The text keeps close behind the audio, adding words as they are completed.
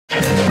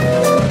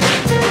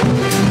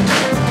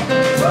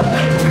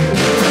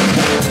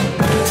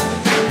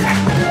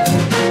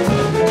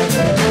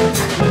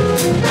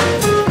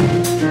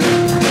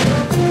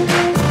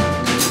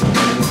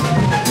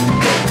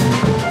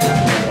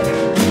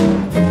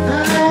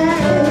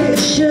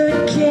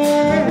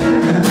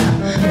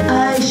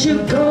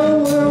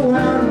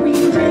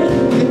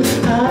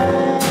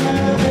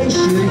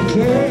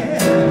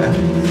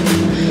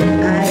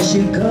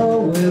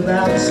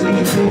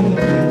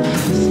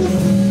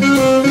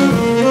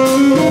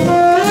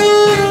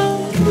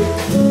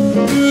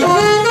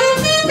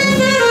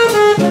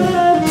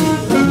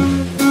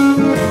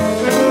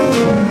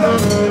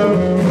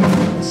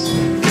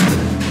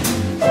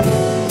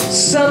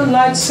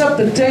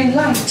the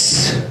daylight,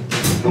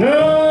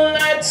 moon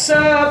lights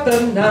up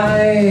the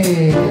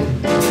night.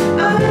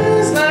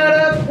 Eyes light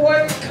up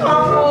when you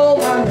call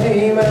my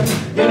name, and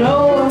you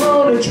know I'm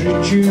gonna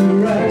treat you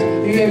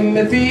right. You give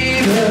me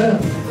fever.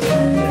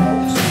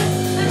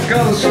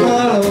 Got a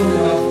smile on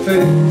my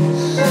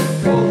face,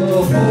 got the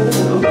hold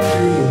of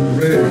human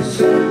race.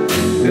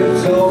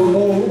 It's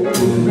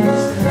almost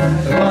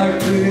like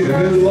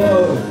being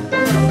love.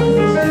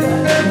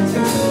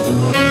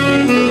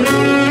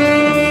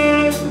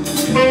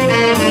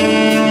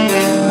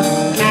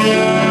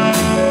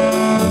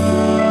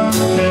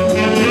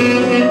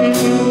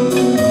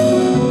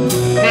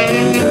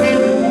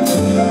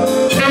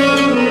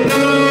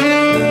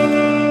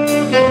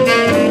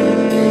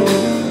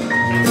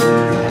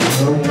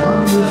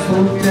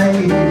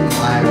 Day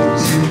like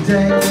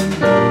today,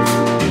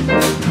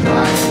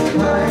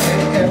 like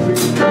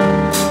every day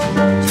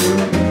to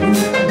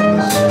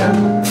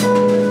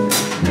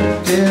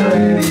dare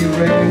any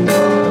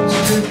rainbows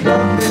to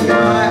come in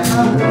my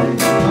eye.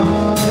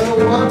 Oh,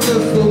 a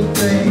wonderful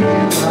day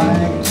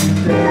like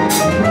today.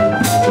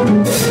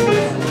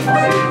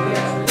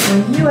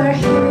 When you are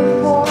here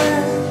before,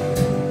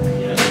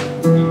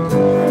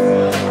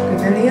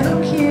 with a little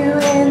cue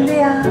in the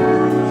eye.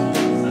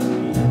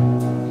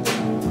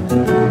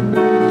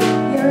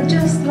 You're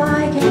just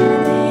like an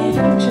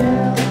angel.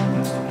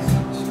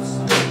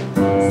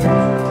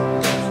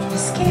 Your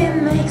skin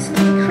makes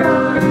me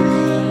cry.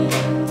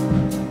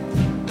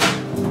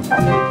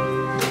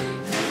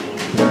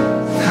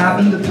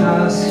 Happened to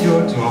pass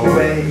your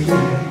doorway,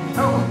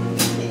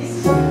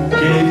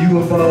 gave you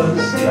a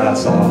buzz,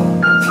 that's all.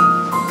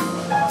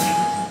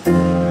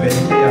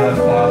 Lately I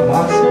thought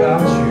lots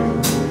about you,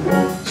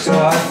 so I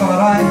thought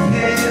I'd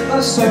pay a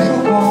social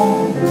call.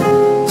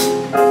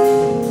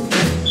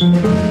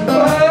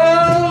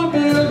 I'll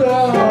build a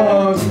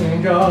house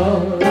in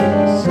God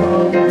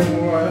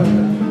somewhere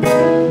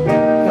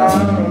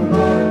down on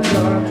the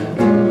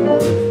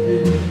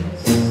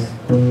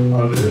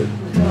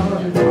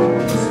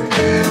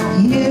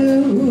You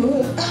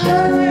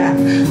are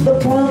the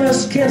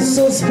promised kiss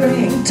of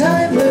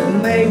springtime that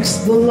makes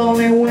the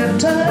lonely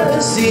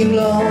winter seem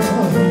long.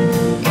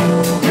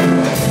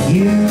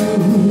 You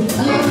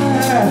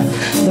are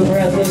the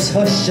breathless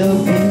hush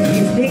of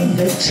evening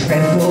that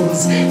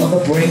trembles on the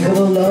brink of a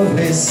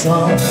lovely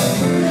song.